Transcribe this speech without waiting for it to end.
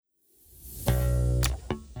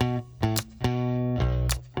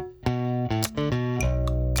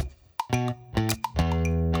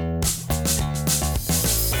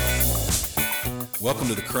Welcome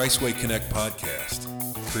to the Christ Way Connect podcast,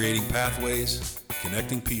 creating pathways,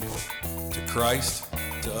 connecting people to Christ,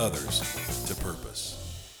 to others, to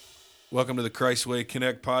purpose. Welcome to the Christ Way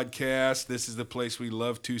Connect podcast. This is the place we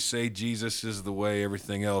love to say Jesus is the way.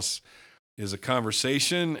 Everything else is a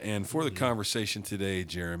conversation. And for the conversation today,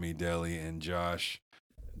 Jeremy, Deli, and Josh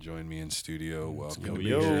join me in studio. Welcome,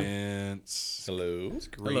 gents. Hello. It's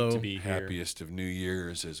great to be here. Happiest of New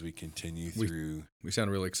Years as we continue through We sound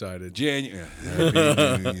really excited. January.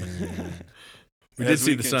 We did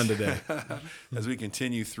see the sun today. As we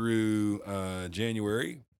continue through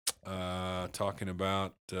January, talking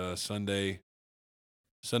about Sunday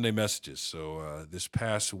messages. So this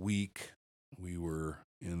past week, we were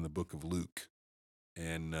in the book of Luke.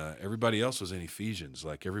 And everybody else was in Ephesians,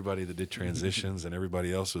 like everybody that did transitions, and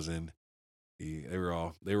everybody else was in. They were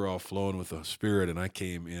all flowing with the Spirit, and I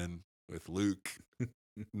came in with Luke,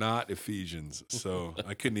 not Ephesians. So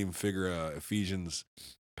I couldn't even figure a Ephesians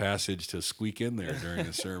passage to squeak in there during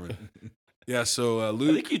the sermon. Yeah, so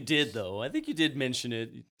Luke. I think you did, though. I think you did mention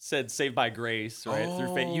it. You said "saved by grace," right?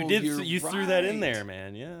 Through faith. You did. You threw that in there,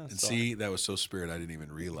 man. Yeah. And see, that was so Spirit, I didn't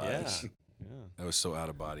even realize. Yeah. I was so out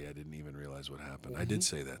of body, I didn't even realize what happened. I did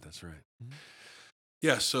say that. That's right.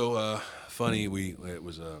 Yeah. So funny.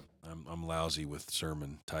 I'm lousy with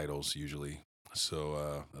sermon titles usually.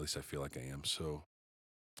 So at least I feel like I am. So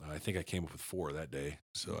I think I came up with 4 that day.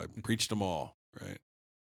 So I preached them all. Right.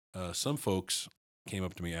 Some folks came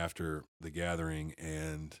up to me after the gathering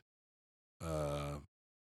and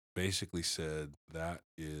basically said that's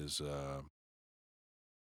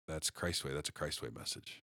Christ Way. That's a Christ Way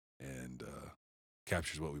message. And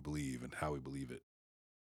captures what we believe and how we believe it.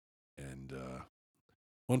 And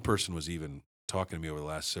one person was even talking to me over the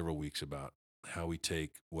last several weeks about how we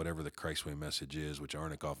take whatever the Christ Way message is, which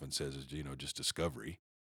Arnick often says is, just discovery,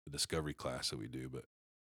 the discovery class that we do, but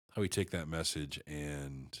how we take that message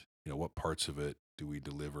and, what parts of it do we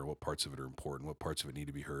deliver, what parts of it are important, what parts of it need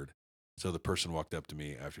to be heard. So the person walked up to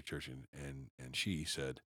me after church and she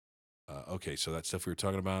said, okay, so that stuff we were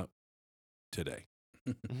talking about today.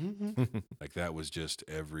 Like that was just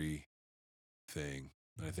everything.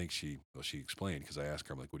 And I think she explained, because I asked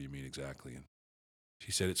her, I'm like, what do you mean exactly? And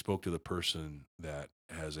she said it spoke to the person that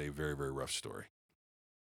has a very, very rough story.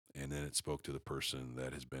 And then it spoke to the person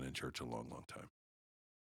that has been in church a long, long time,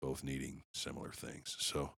 both needing similar things.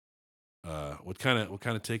 So what kind of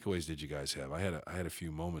takeaways did you guys have? I had a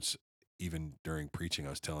few moments even during preaching. I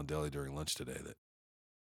was telling Deli during lunch today that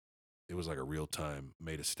it was like a real time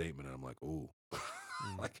made a statement, and I'm like, oh.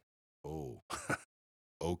 Like, oh,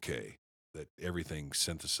 okay, that everything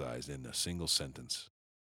synthesized in a single sentence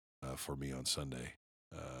for me on Sunday.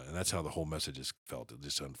 And that's how the whole message just felt. It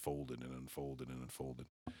just unfolded and unfolded and unfolded.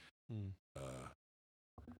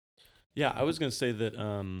 Yeah, I was going to say that,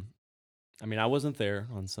 I wasn't there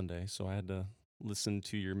on Sunday, so I had to listen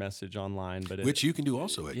to your message online. Which you can do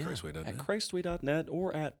also at Christway.net. At Christway.net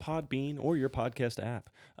or at Podbean or your podcast app.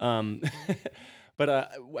 But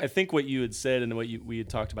I think what you had said and what we had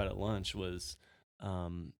talked about at lunch was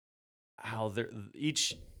how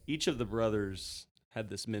each of the brothers had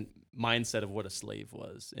this mindset of what a slave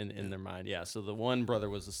was in their mind. Yeah, so the one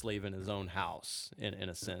brother was a slave in his own house, in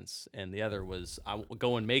a sense, and the other was,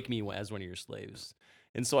 go and make me as one of your slaves.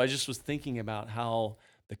 And so I just was thinking about how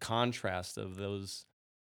the contrast of those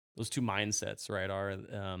two mindsets, right, are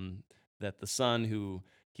that the son who...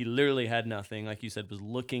 he literally had nothing, like you said, was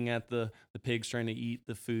looking at the pigs trying to eat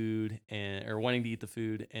the food or wanting to eat the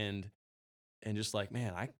food and just like,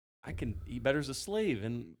 man, I can eat better as a slave.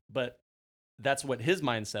 But that's what his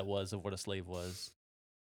mindset was of what a slave was.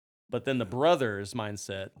 But then the brother's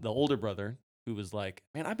mindset, the older brother, who was like,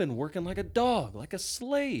 man, I've been working like a dog, like a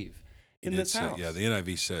slave in this house. Yeah, the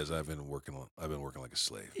NIV says I've been working like a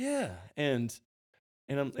slave. Yeah,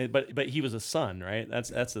 but he was a son, right?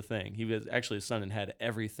 That's the thing. He was actually a son and had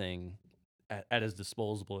everything at his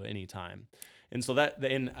disposal at any time. And so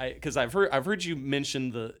because I've heard you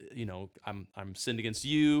mention I'm sinned against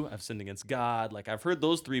you, I've sinned against God. Like I've heard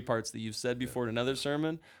those 3 parts that you've said before in another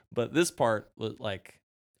sermon, but this part was like,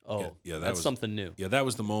 that's something new. Yeah, that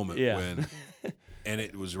was the moment when, and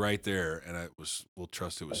it was right there, and we'll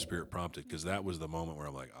trust it was Spirit prompted, because that was the moment where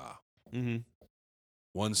I'm like,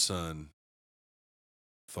 one son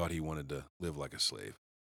thought he wanted to live like a slave,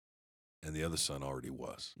 and the other son already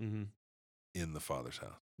was in the Father's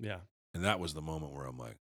house. Yeah. And that was the moment where I'm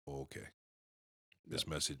like, oh, okay, this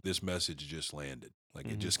message just landed. Like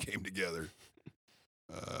it just came together.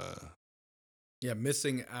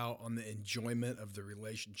 Missing out on the enjoyment of the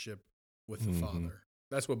relationship with the Father.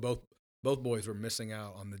 That's what both boys were missing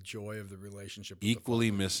out on, the joy of the relationship with Equally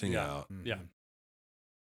the Father. missing out. Yeah.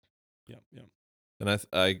 And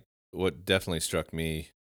what definitely struck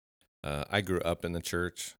me, I grew up in the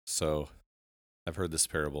church, so I've heard this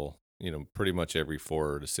parable, pretty much every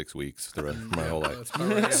 4 to 6 weeks the rest of my whole life. That's about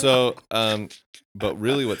right, yeah. So, but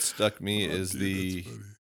really, what stuck me Oh, is dude,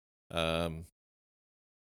 that's funny.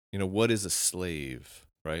 what is a slave,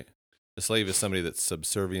 right? A slave is somebody that's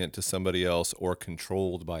subservient to somebody else or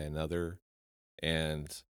controlled by another.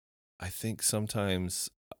 And I think sometimes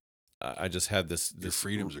I just had this Your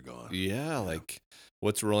freedoms are gone. Yeah, like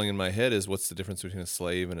what's rolling in my head is what's the difference between a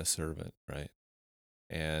slave and a servant, right?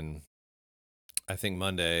 And I think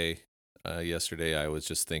yesterday, I was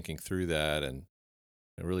just thinking through that and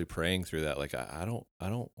really praying through that. Like I don't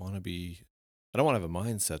want to have a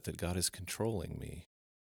mindset that God is controlling me,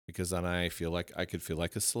 because then I could feel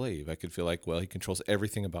like a slave. I could feel like, well, he controls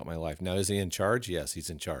everything about my life. Now, is he in charge? Yes, he's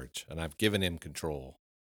in charge, and I've given him control.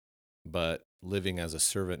 But living as a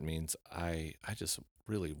servant means I just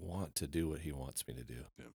really want to do what he wants me to do.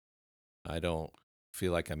 Yeah. I don't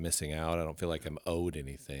feel like I'm missing out. I don't feel like I'm owed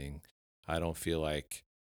anything. I don't feel like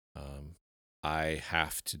I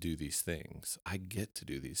have to do these things. I get to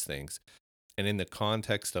do these things. And in the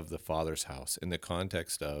context of the Father's house, in the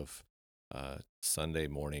context of Sunday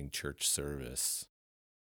morning church service,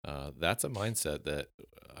 that's a mindset that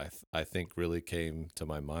I think really came to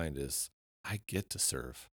my mind is I get to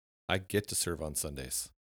serve. I get to serve on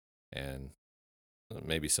Sundays. And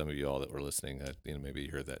maybe some of you all that were listening, maybe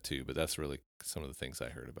you heard that too, but that's really some of the things I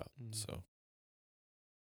heard about. So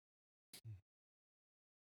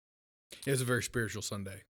It was a very spiritual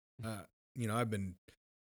Sunday. I've been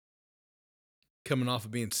coming off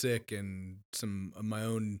of being sick and some of my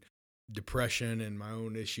own depression and my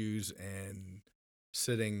own issues, and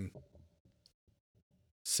sitting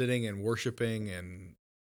and worshiping, and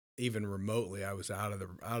even remotely, I was out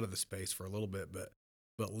of the space for a little bit, but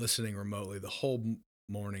listening remotely the whole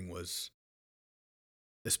morning was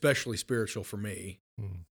especially spiritual for me.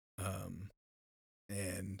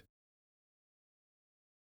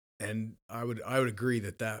 And I would agree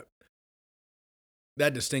that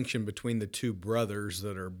distinction between the two brothers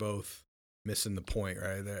that are both missing the point,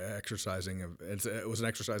 right? It was an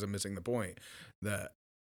exercise of missing the point, that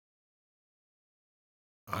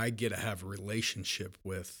I get to have a relationship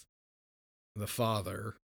with the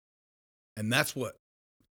Father, and that's what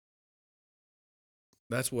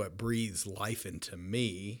breathes life into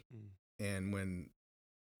me. And when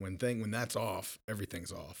that's off,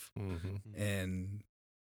 everything's off. And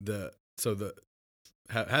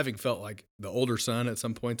having felt like the older son at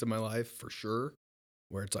some points in my life, for sure,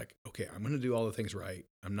 where it's like, okay, I'm going to do all the things right.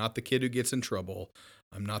 I'm not the kid who gets in trouble.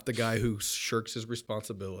 I'm not the guy who shirks his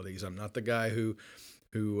responsibilities. I'm not the guy who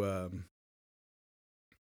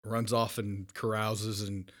runs off and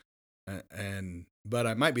carouses but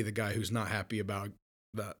I might be the guy who's not happy about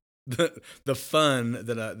the fun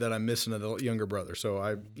that I'm missing of the younger brother. So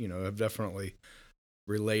I've definitely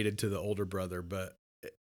related to the older brother, but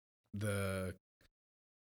the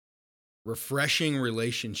refreshing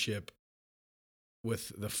relationship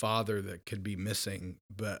with the Father that could be missing,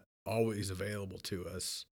 but always available to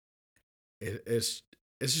us. It's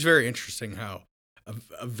just very interesting how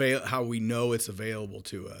we know it's available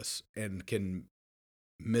to us and can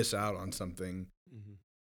miss out on something.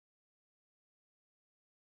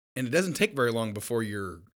 And it doesn't take very long before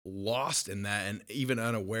you're lost in that and even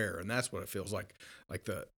unaware. And that's what it feels like. Like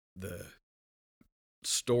the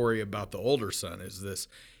story about the older son is this: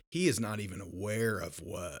 he is not even aware of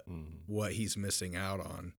what he's missing out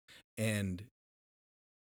on. And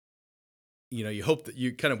you hope that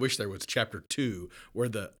you kind of wish there was chapter 2 where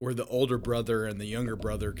the older brother and the younger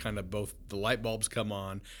brother kind of both the light bulbs come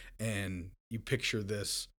on, and you picture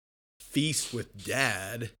this feast with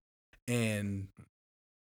dad and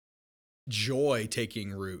joy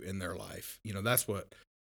taking root in their life. That's what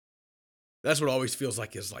always feels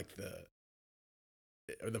like is like the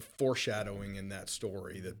foreshadowing in that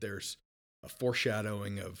story, that there's a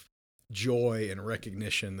foreshadowing of joy and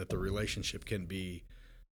recognition that the relationship can be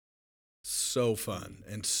so fun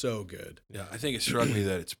and so good. Yeah, I think it struck me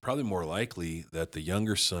that it's probably more likely that the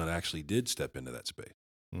younger son actually did step into that space.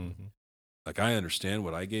 Mm-hmm. Like, I understand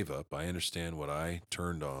what I gave up. I understand what I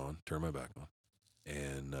turned my back on.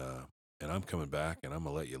 And I'm coming back, and I'm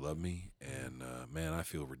going to let you love me. And, man, I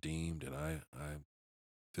feel redeemed, and I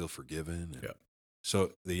feel forgiven. And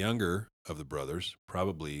so the younger of the brothers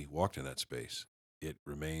probably walked in that space. It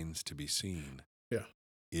remains to be seen. Yeah.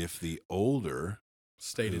 If the older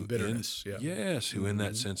stayed in bitterness. Who in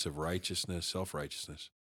that sense of righteousness, self-righteousness.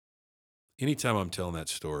 Anytime I'm telling that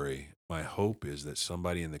story, my hope is that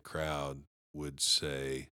somebody in the crowd would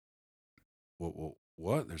say,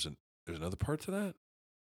 "What? There's another part to that."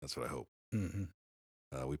 That's what I hope. Mm-hmm.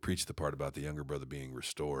 we preached the part about the younger brother being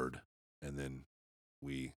restored, and then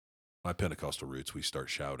my Pentecostal roots, we start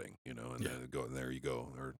shouting, and then go, and there you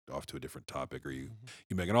go, or off to a different topic, or you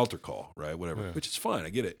make an altar call, right? Whatever, Yeah. which is fine. I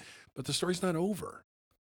get it. But the story's not over.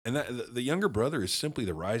 And that the younger brother is simply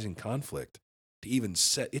the rising conflict to even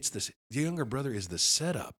the younger brother is the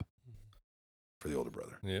setup for the older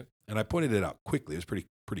brother. Yeah. And I pointed it out quickly. It was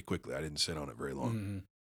pretty quickly. I didn't sit on it very long. Mm-hmm.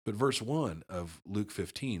 But verse 1 of Luke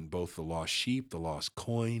 15, both the lost sheep, the lost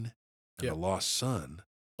coin, and Yep. the lost son.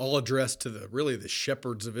 All addressed to the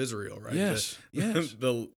shepherds of Israel, right? Yes, yes.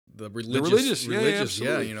 The religious, religious,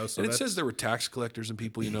 absolutely. So and it says there were tax collectors and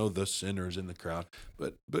people, the sinners in the crowd.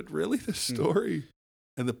 But really the story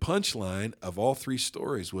and the punchline of all three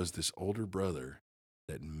stories was this older brother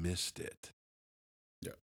that missed it.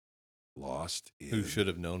 Yeah. Lost in Who should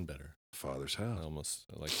have known better? Father's house. Almost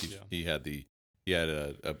like he had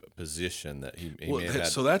a position that he Well, may have had.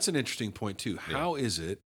 so that's an interesting point too. How is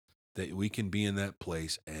it that we can be in that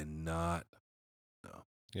place and not? No.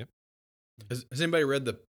 Yep. Has anybody read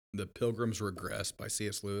the Pilgrim's Regress by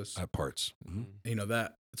C.S. Lewis? Parts. Mm-hmm.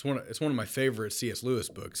 That it's one of my favorite C.S. Lewis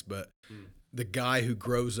books. But the guy who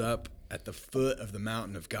grows up at the foot of the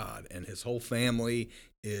mountain of God, and his whole family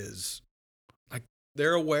is like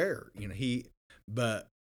they're aware, but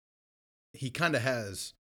he kind of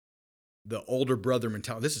has the older brother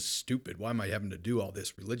mentality. This is stupid. Why am I having to do all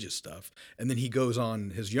this religious stuff? And then he goes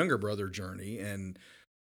on his younger brother journey and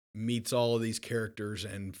meets all of these characters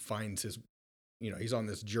and finds his, he's on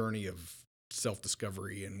this journey of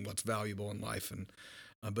self-discovery and what's valuable in life. And,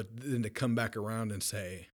 but then to come back around and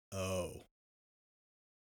say, oh,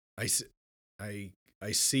 I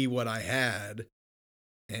see what I had.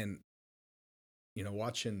 And,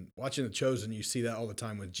 watching The Chosen, you see that all the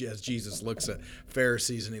time as Jesus looks at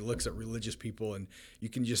Pharisees and he looks at religious people, and you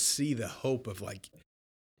can just see the hope of like,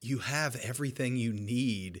 you have everything you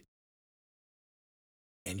need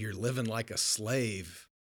and you're living like a slave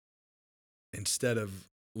instead of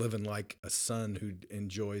living like a son who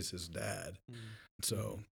enjoys his dad.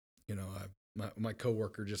 So, my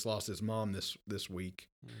coworker just lost his mom this week,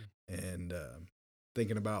 and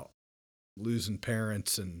thinking about losing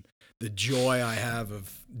parents and the joy I have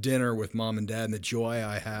of dinner with mom and dad, and the joy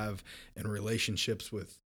I have in relationships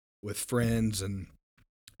with friends, and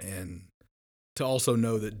to also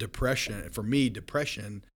know that depression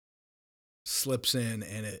slips in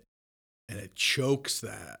and it chokes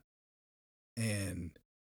that, and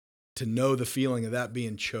to know the feeling of that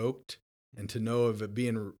being choked, and to know of it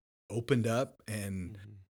being opened up, and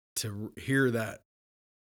to hear that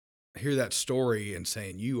story and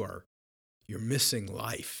saying you're missing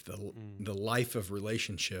life, the life of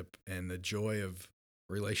relationship and the joy of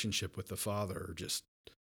relationship with the Father. Just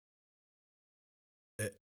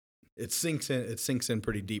it sinks in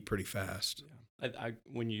pretty deep, pretty fast. I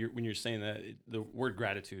when you're saying that, the word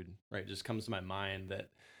gratitude, right, just comes to my mind, that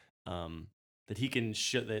that he can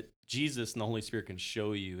show, that Jesus and the Holy Spirit can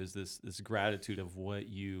show you, is this gratitude of what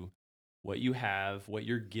you have, what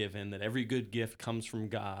you're given, that every good gift comes from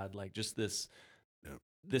God, like just this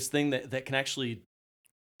thing that can actually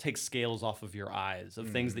take scales off of your eyes of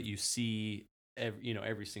things that you see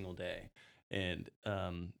every single day. And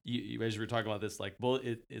you as you were talking about this, like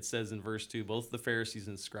it says in verse 2, both the Pharisees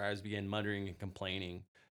and scribes began muttering and complaining,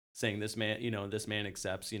 saying, this man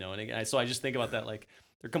accepts, and so I just think about that, like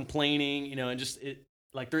they're complaining, and just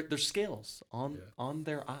like they're scales on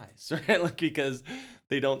their eyes, right? Like, because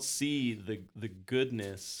they don't see the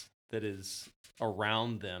goodness that is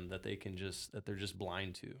around them, that they're just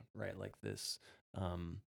blind to, right? Like this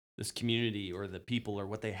community, or the people, or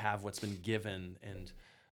what they have, what's been given, and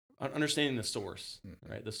understanding the source,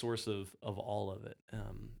 right? The source of all of it.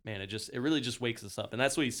 Man, it really just wakes us up. And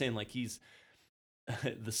that's what he's saying. Like,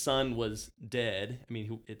 the son was dead. I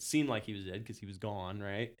mean, it seemed like he was dead because he was gone,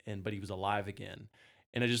 right? But he was alive again.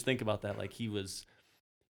 And I just think about that, like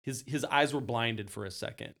his eyes were blinded for a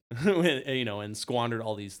second, and squandered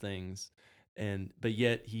all these things. But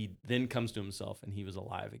yet he then comes to himself, and he was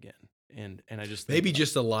alive again. And I just think maybe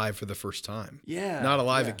just alive for the first time. Yeah. Not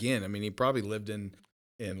alive again. I mean, he probably lived in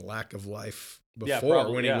lack of life before,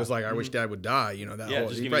 probably, when he was like, I wish Dad would die. He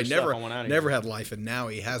probably never had life, and now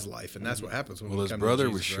he has life, and that's what happens when his come brother to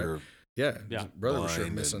was Jesus, sure. right? Yeah, his brother was sure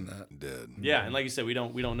blind missing and that. dead. Yeah, and like you said, we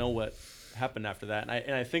don't know what happened after that.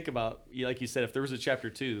 And I think about, like you said, if there was a chapter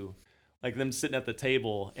 2, like them sitting at the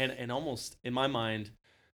table, and almost in my mind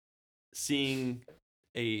seeing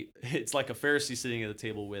it's like a Pharisee sitting at the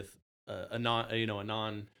table with a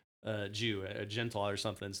non Jew, a Gentile or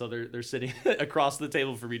something. So they're sitting across the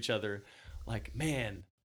table from each other, like, man,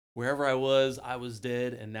 wherever I was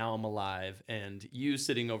dead, and now I'm alive. And you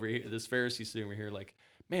sitting over here, this Pharisee sitting over here, like,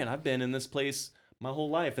 man, I've been in this place my whole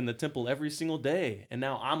life in the temple every single day, and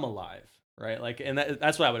now I'm alive, right? Like, and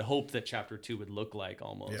that's what I would hope that chapter 2 would look like,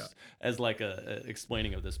 almost Yeah. as like a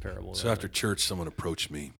explaining of this parable. So after church, someone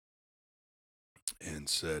approached me and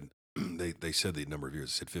said, they said the number of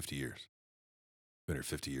years. They said 50 years. Been here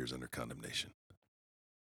 50 years under condemnation.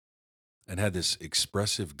 And had this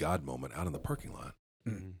expressive God moment out in the parking lot.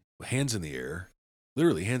 Mhm. Hands in the air,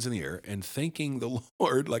 literally hands in the air, and thanking the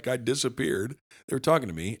Lord like I disappeared. They were talking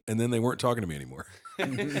to me, and then they weren't talking to me anymore.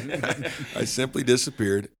 I simply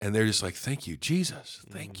disappeared, and they're just like, thank you, Jesus.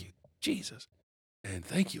 Thank you, Jesus. And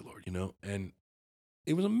thank you, Lord, and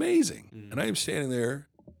it was amazing. Mm. And I am standing there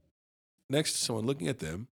next to someone looking at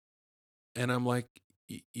them, and I'm like,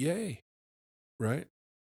 yay, right?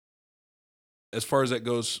 As far as that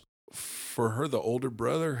goes, for her, the older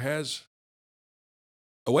brother has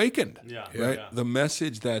awakened, Yeah. right? Yeah. The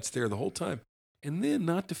message that's there the whole time. And then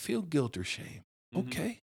not to feel guilt or shame. Mhm.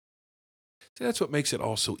 Okay. See, that's what makes it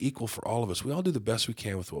all so equal for all of us. We all do the best we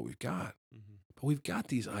can with what we've got. Mhm. But we've got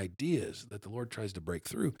these ideas that the Lord tries to break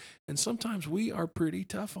through. And sometimes we are pretty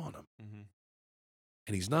tough on him. Mhm.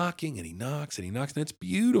 And he's knocking and he knocks and he knocks. And it's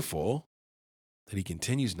beautiful that he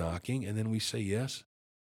continues knocking. And then we say yes.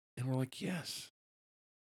 And we're like, yes.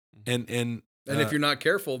 And And if you're not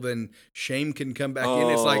careful, then shame can come back in.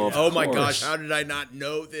 It's like, of oh my course. gosh, how did I not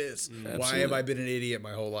know this? Mm. Why have Absolutely. I been an idiot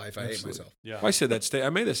my whole life? I hate Absolutely. myself. Yeah. I said that I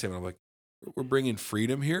made that statement. I'm like, we're bringing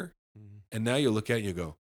freedom here. Mhm. And now you look at it and you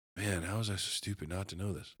go, man, how was I so stupid not to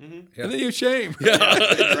know this? Mhm. Yeah. And then you shame. Yeah.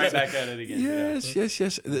 Right back at it again. Yes.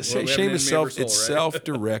 The Well, we have shame an is enemy of our it's soul, right?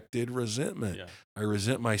 self-directed resentment. Yeah. I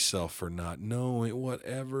resent myself for not knowing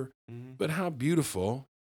whatever. Mhm. But how beautiful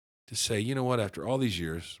to say, you know what, after all these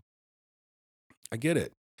years, I get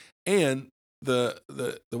it. And the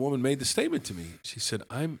woman made the statement to me. She said,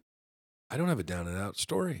 I don't have a down and out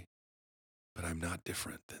story, but I'm not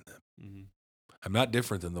different than them. Mhm. I'm not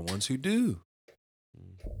different than the ones who do.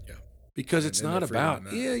 Yeah. Because And it's then not the freedom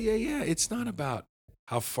about, in that. yeah. It's not about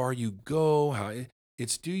how far you go,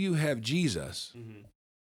 it's do you have Jesus Mhm.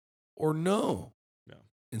 or no? Yeah.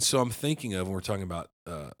 And so I'm thinking of, when we're talking about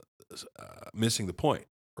missing the point,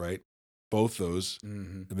 right? Both those,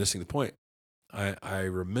 Mhm. the missing the point. I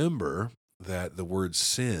remember that the word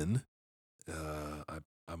sin, I'm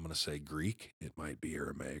going to say Greek, it might be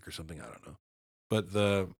Aramaic or something, I don't know. But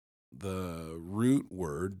the root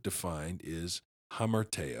word defined is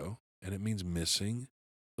hamarteo, and it means missing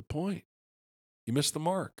the point. You miss the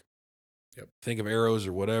mark. Yep. Think of arrows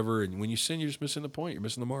or whatever, and when you sin, you're just missing the point. You're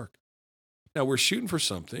missing the mark. Now we're shooting for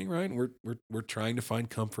something, right? And we're trying to find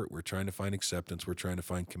comfort. We're trying to find acceptance. We're trying to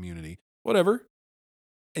find community, whatever.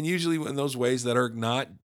 And usually in those ways that are not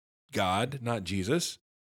God, not Jesus,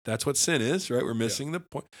 that's what sin is, right? We're missing the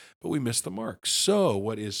point, but we miss the mark. So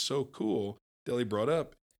what is so cool, Deli brought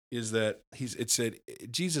up, is that it said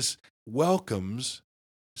Jesus welcomes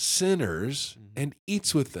sinners and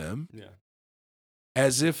eats with them, Yeah.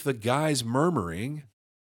 as if the guys murmuring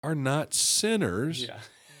are not sinners. Yeah.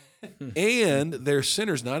 And they're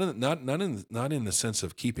sinners not in the sense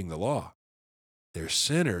of keeping the law. They're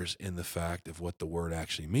sinners in the fact of what the word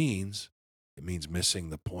actually means. It means missing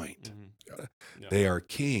the point. Mhm. Yeah. They are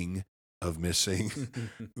king of missing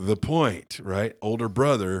the point, right? Older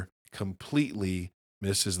brother completely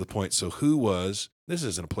misses the point. So this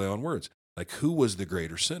isn't a play on words, like who was the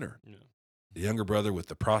greater sinner? Yeah. The younger brother with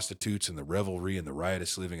the prostitutes and the revelry and the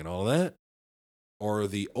riotous living and all that? Or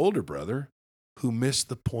the older brother who missed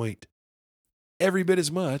the point every bit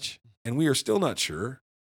as much, and we are still not sure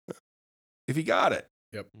if he got it.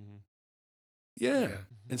 Mhm. Yeah. Yeah.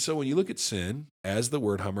 And so when you look at sin as the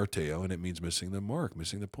word hamarteo, and it means missing the mark,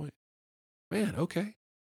 missing the point. Man, okay.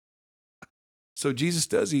 So Jesus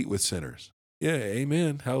does eat with sinners. Yeah,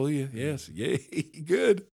 amen. Hallelujah. Yes. Yay.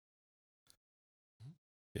 Good.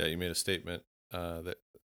 Yeah, you made a statement that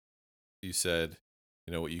you said,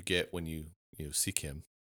 what you get when you seek him.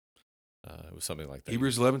 It was something like that.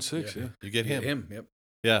 Hebrews 11:6. Yeah. Yeah. You get him. Yep.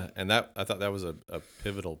 Yeah, and I thought that was a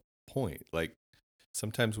pivotal point. Like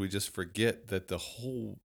sometimes we just forget that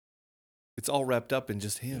it's all wrapped up in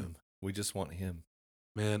just him. We just want him.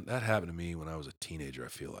 Man, that happened to me when I was a teenager, I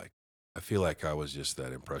feel like I was just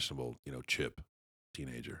that impressionable, chip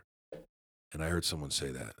teenager. And I heard someone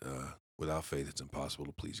say that, without faith, it's impossible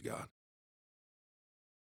to please God.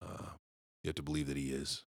 You have to believe that he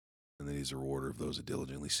is, and that he's a rewarder of those that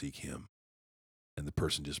diligently seek him. And the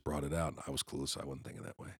person just brought it out, and I was clueless. I wasn't thinking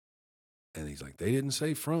that way. And he's like, they didn't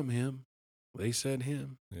say from him. They said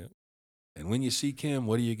him. Yeah. And when you seek him,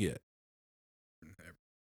 what do you get?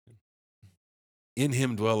 in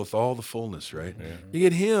him dwelleth all the fullness, right? Yeah. You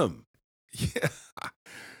get him. Yeah.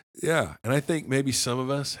 Yeah. And I think maybe some of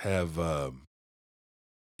us have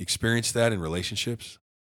experienced that in relationships.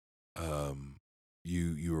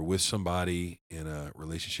 You were with somebody in a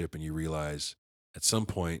relationship and you realize at some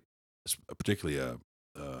point, particularly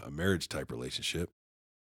a marriage type relationship,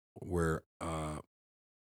 where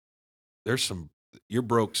you're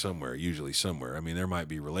broke somewhere, usually somewhere. I mean, there might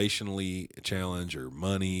be relationally a challenge or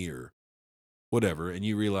money or whatever, and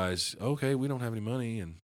you realize, okay, we don't have any money,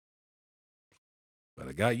 but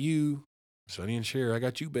I got you, Sonny and Cher, I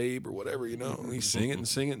got you, babe, or whatever, and we sing it and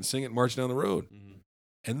sing it and sing it and march down the road. Mhm.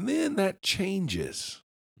 And then that changes.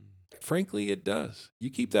 Mhm. Frankly, it does. You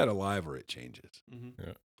keep that alive or it changes.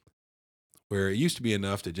 Mhm. Where it used to be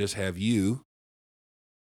enough to just have you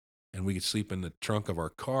and we could sleep in the trunk of our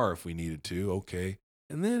car if we needed to, okay.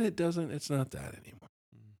 And then it's not that anymore.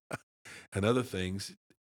 And other things,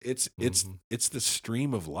 it's the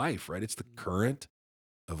stream of life, right? It's the current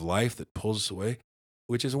of life that pulls us away,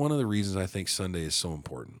 which is one of the reasons I think Sunday is so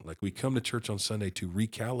important. Like we come to church on Sunday to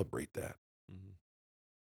recalibrate that. Mhm.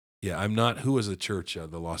 Yeah, I'm not, who was the church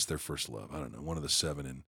that lost their first love? I don't know, one of the 7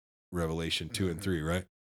 in Revelation 2 and 3, right?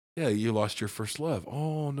 Yeah, you lost your first love.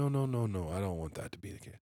 Oh, no. I don't want that to be the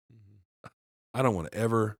case. Mhm. I don't want to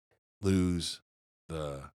ever lose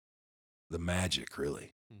the magic,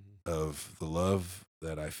 really, Mhm. of the love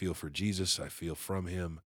that I feel for Jesus, I feel from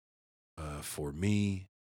him, for me.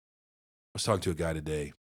 I was talking to a guy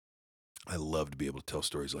today. I love to be able to tell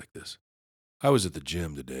stories like this. I was at the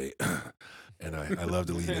gym today, and I love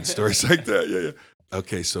to lead in stories like that. Yeah.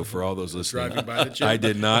 Okay, so for all those listening, Driving by the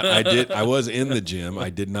gym. I was in the gym. I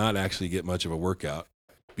did not actually get much of a workout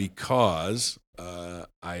because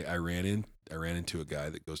I ran into a guy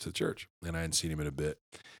that goes to the church, and I hadn't seen him in a bit,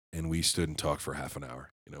 and we stood and talked for half an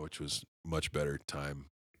hour, which was much better time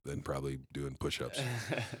than probably doing push-ups.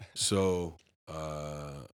 So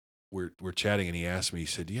we're chatting, and he asked me, he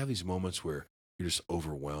said, do you have these moments where you're just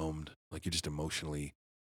overwhelmed, like you're just emotionally,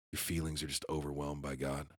 your feelings are just overwhelmed by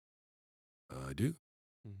God? I do.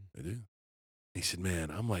 Mhm. I do. He said,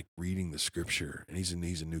 man, I'm like reading the scripture, and he's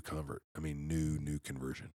a new convert. I mean, new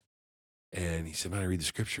conversion. And he said, man, I read the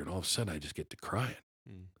scripture, and all of a sudden I just get to crying.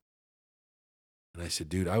 Mhm. And I said,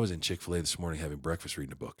 dude, I was in Chick-fil-A this morning having breakfast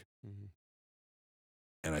reading a book. Mhm.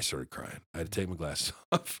 And I started crying. I had to take my glasses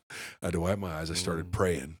off. I had to wipe my eyes. I started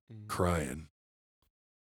praying, Mhm. crying.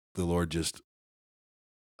 The Lord just,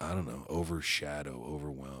 I don't know,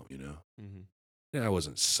 overwhelm, Mhm. And I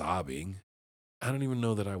wasn't sobbing. I don't even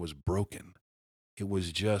know that I was broken. It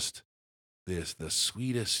was just the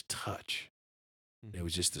sweetest touch. It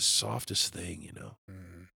was just the softest thing,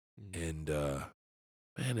 Mhm. Mhm. And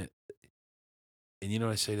man, and you know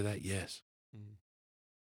what I say to that? Yes. Mhm.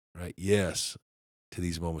 Right? Yes, to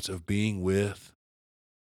these moments of being with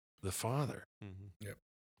the Father. Mhm. Yep.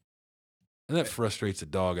 And that frustrates the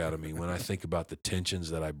dog out of me when I think about the tensions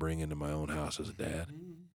that I bring into my own house as a dad.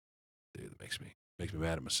 Mhm. Dude, that makes me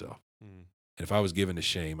mad at myself. Mhm. And if I was given to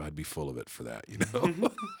shame, I'd be full of it for that,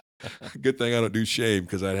 Good thing I don't do shame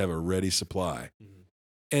because I'd have a ready supply. Mhm.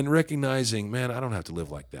 And recognizing, man, I don't have to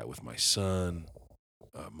live like that with my son,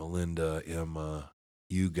 Melinda, Emma,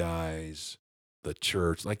 you guys, the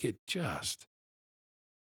church. Like it just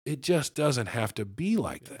doesn't have to be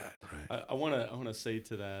like that. Right? I want to say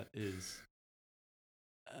to that is,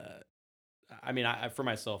 I mean, I for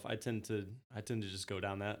myself, I tend to just go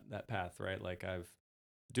down that path, right? Like I've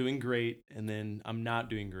doing great, and then I'm not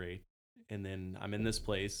doing great, and then I'm in this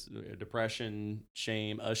place, depression,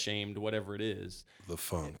 shame, ashamed, whatever it is. The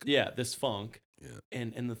funk. Yeah, this funk. Yeah.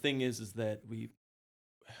 And the thing is that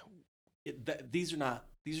these are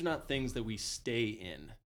not things that we stay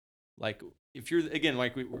in. Like if you're again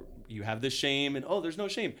like you have this shame and there's no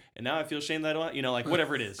shame, and now I feel shame that I don't, like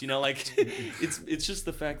whatever it is, like it's just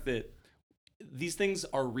the fact that these things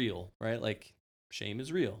are real, right? Like shame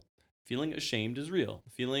is real, feeling ashamed is real,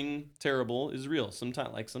 feeling terrible is real.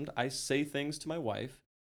 Sometimes I say things to my wife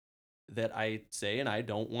that I say and I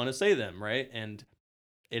don't want to say them, right? And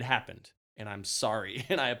it happened, and I'm sorry,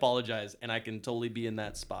 and I apologize, and I can totally be in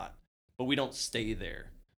that spot, but we don't stay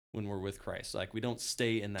there when we're with Christ. Like we don't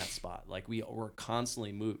stay in that spot. Like we're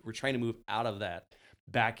constantly we're trying to move out of that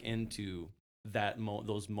back into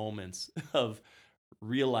those moments of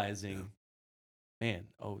realizing, man,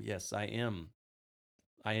 oh yes, I am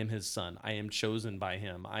his son. I am chosen by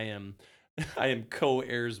him. I am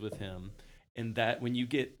co-heirs with him. And that when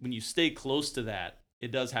you stay close to that,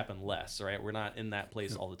 it does happen less, right? We're not in that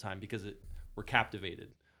place all the time because we're captivated.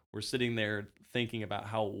 We're sitting there thinking about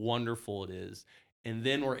how wonderful it is. And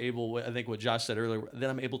then we're able, I think what Josh said earlier,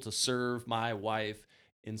 then I'm able to serve my wife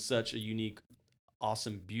in such a unique,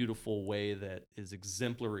 awesome, beautiful way that is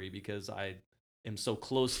exemplary because I am so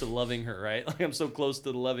close to loving her, right? Like I'm so close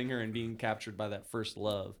to loving her and being captured by that first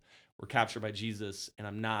love. We're captured by Jesus, and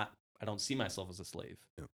I don't see myself as a slave.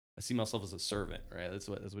 Yep. I see myself as a servant, right? That's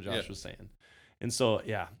what Josh Yeah. was saying. And so,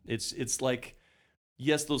 yeah, it's like,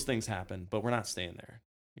 yes, those things happen, but we're not staying there.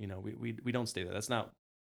 You know, we don't stay there. That's not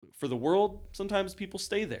for the world. Sometimes people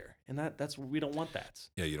stay there, and that's we don't want that.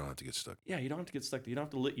 Yeah, you don't have to get stuck. Yeah, you don't have to get stuck. You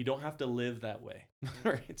don't have to. You don't have to live that way,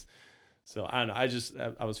 right? So I don't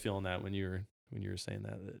know. I was feeling that when you were saying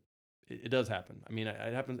that it does happen. I mean,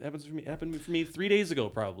 it happens for me. It happened for me 3 days ago,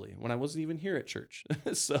 probably when I wasn't even here at church.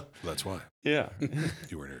 So That's why yeah,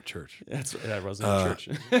 you weren't here at church. I wasn't at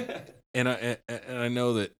church. And I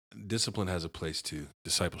know that discipline has a place too.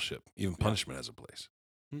 Discipleship, even punishment has a place.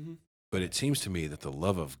 Mm-hmm. But it seems to me that the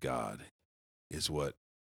love of God is what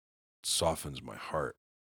softens my heart.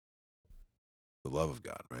 The love of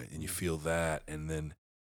God, right? And you feel that, and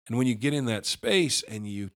when you get in that space and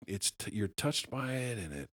you're touched by it,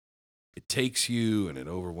 and it takes you and it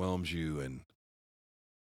overwhelms you, and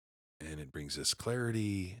it brings this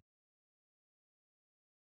clarity.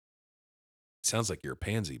 It sounds like you're a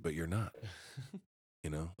pansy, but you're not. You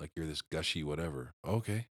know, like you're this gushy whatever.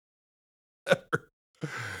 Okay.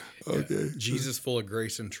 Okay. Jesus full of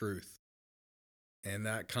grace and truth. And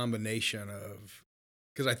that combination of,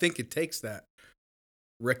 because I think it takes that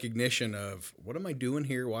recognition of, what am I doing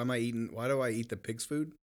here? Why do I eat the pig's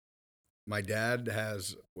food? My dad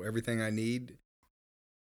has everything I need.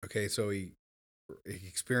 Okay, so he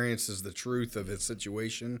experiences the truth of his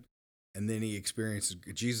situation, and then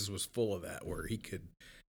Jesus was full of that, where he could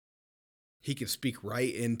speak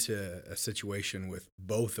right into a situation with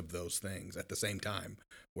both of those things at the same time,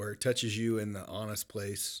 where it touches you in the honest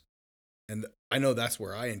place. And I know that's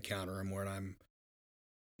where I encounter him,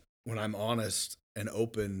 when I'm honest and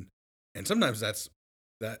open. And sometimes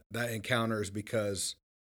that encounter is because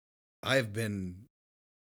I've been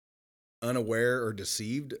unaware or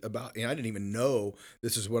deceived about, I didn't even know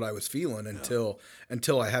this is what I was feeling until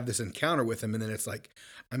I have this encounter with him. And then it's like,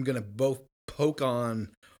 I'm going to both poke on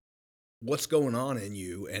what's going on in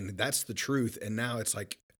you, and that's the truth. And now it's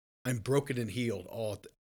like, I'm broken and healed all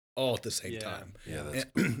at the same time. Yeah, that's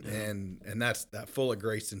and that's that full of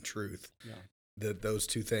grace and truth. Yeah. That those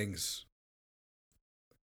two things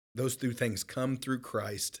come through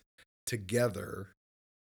Christ together,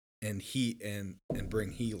 and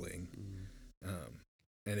bring healing.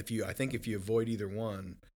 And I think if you avoid either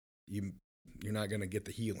one, you're not going to get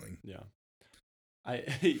the healing. Yeah. I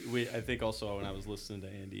think also when I was listening to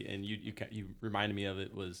Andy, and you reminded me of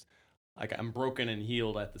it, was like, I'm broken and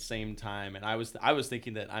healed at the same time, and I was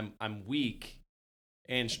thinking that I'm weak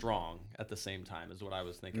and strong at the same time is what I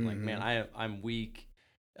was thinking. Like, man, I'm weak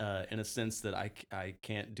in a sense that I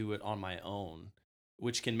can't do it on my own,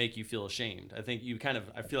 which can make you feel ashamed. I think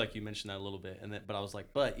I feel like you mentioned that a little bit, but I was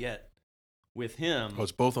like, but yet with him,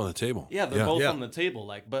 it's both on the table. Yeah, they're both on the table.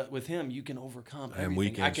 Like, but with him, you can overcome everything. I am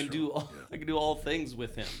weak and I can strong. I can do all things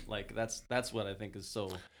with him. Like that's what I think is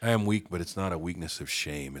so. I am weak, but it's not a weakness of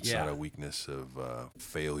shame. It's Yeah. not a weakness of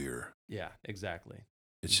failure. Yeah, exactly.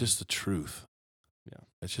 It's just the truth. Yeah.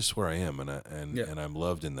 It's just where I am, and I'm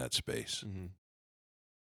loved in that space. Mm-hmm.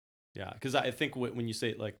 Yeah, because I think when you say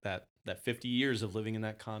it like that 50 years of living in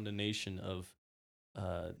that condemnation of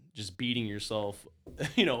just beating yourself,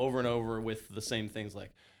 over and over with the same things,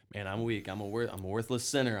 like, man, I'm weak, I'm a worthless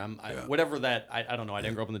sinner, whatever that, I don't know, I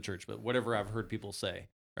didn't grow up in the church, but whatever I've heard people say,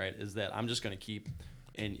 right, is that I'm just going to keep,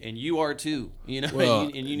 and you are too, Well,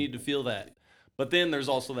 and you need to feel that. But then there's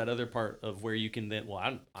also that other part of where you can then,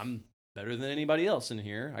 I'm better than anybody else in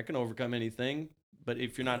here, I can overcome anything. But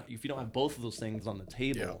if you don't have both of those things on the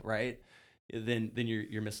table, right, then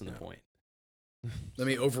you're missing the point. Let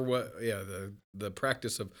me the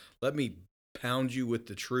practice of, let me pound you with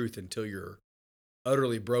the truth until you're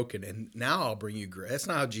utterly broken, and now I'll bring you grace. That's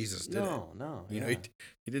not how Jesus did it. No. He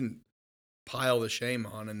didn't pile the shame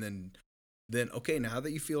on, and then okay, now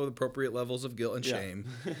that you feel the appropriate levels of guilt and shame,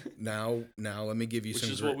 now let me give you which some.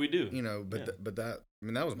 Which is what we do. But that,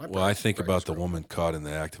 that was my. Well, I think about the woman caught in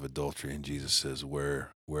the act of adultery, and Jesus says, "Where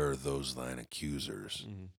are those thine accusers?"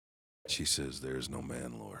 Mm-hmm. She says, "There is no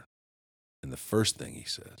man, Lord." And the first thing he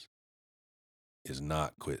says is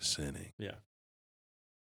not quit sinning. Yeah.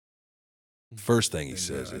 First thing he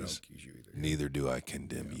says I don't is, accuse you either. "Neither do I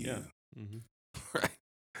condemn you." Yeah. Mm-hmm. Right.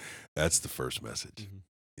 That's the first message. Mm-hmm.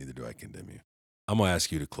 Neither do I condemn you. I'm going to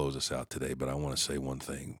ask you to close us out today, but I want to say one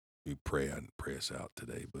thing. We pray us out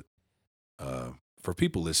today, but for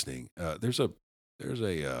people listening, there's a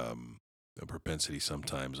propensity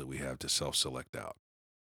sometimes that we have to self-select out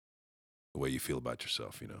the way you feel about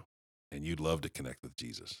yourself. and you'd love to connect with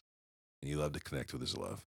Jesus, and you love to connect with his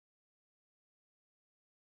love.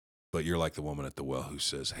 But you're like the woman at the well who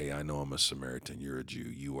says, hey, I know I'm a Samaritan. You're a Jew.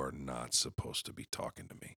 You are not supposed to be talking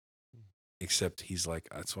to me. Except he's like,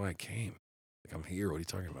 that's why I came. Like, I'm here. What are you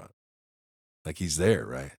talking about? Like, he's there,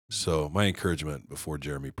 right? So my encouragement before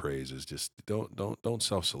Jeremy prays is just don't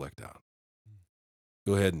self-select out.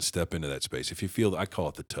 Go ahead and step into that space. If you feel, I call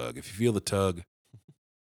it the tug. If you feel the tug,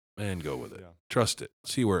 man, go with it. Yeah. Trust it.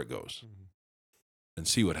 See where it goes. And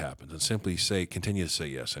see what happens. And simply continue to say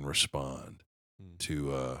yes and respond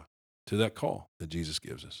to that call that Jesus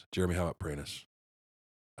gives us. Jeremy, how about praying us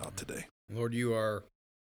out today? Lord, you're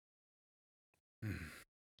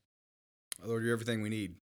everything we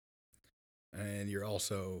need. And you're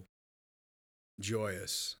also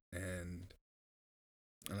joyous, and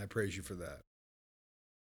I praise you for that.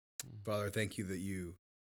 Father, thank you that you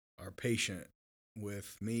are patient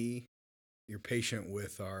with me. You're patient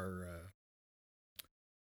with our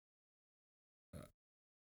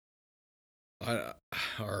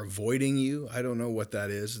avoiding you. I don't know what that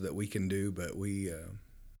is that we can do, but we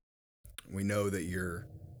know that you're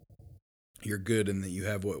good and that you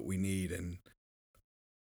have what we need, and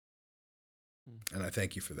I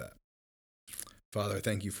thank you for that. Father, I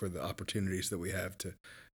thank you for the opportunities that we have to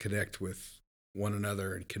connect with one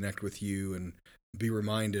another and connect with you and be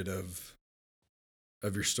reminded of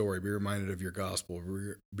your story, be reminded of your gospel,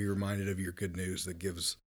 be reminded of your good news that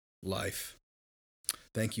gives life.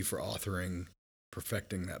 Thank you for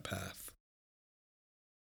perfecting that path,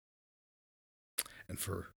 and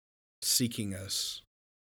for seeking us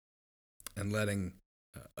and letting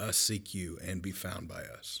us seek you and be found by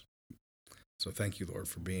us. So thank you, Lord,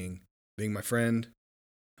 for being my friend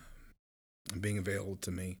and being available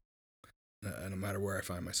to me, no matter where I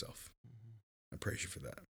find myself. I praise you for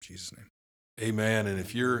that. In Jesus' name. Amen. And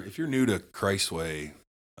if you're new to Christ's Way,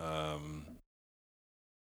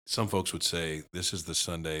 some folks would say this is the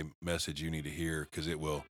Sunday message you need to hear because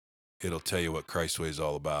it'll tell you what Christ's Way is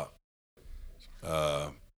all about.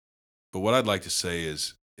 But what I'd like to say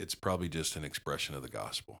is it's probably just an expression of the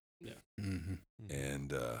gospel. Yeah.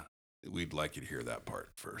 And we'd like you to hear that part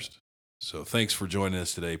first. So thanks for joining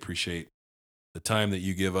us today. Appreciate the time that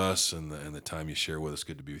you give us and the time you share with us.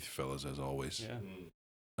 Good to be with you fellas, as always. Yeah.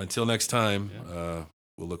 Until next time,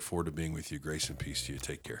 we'll look forward to being with you. Grace and peace to you.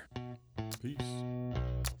 Take care. Peace.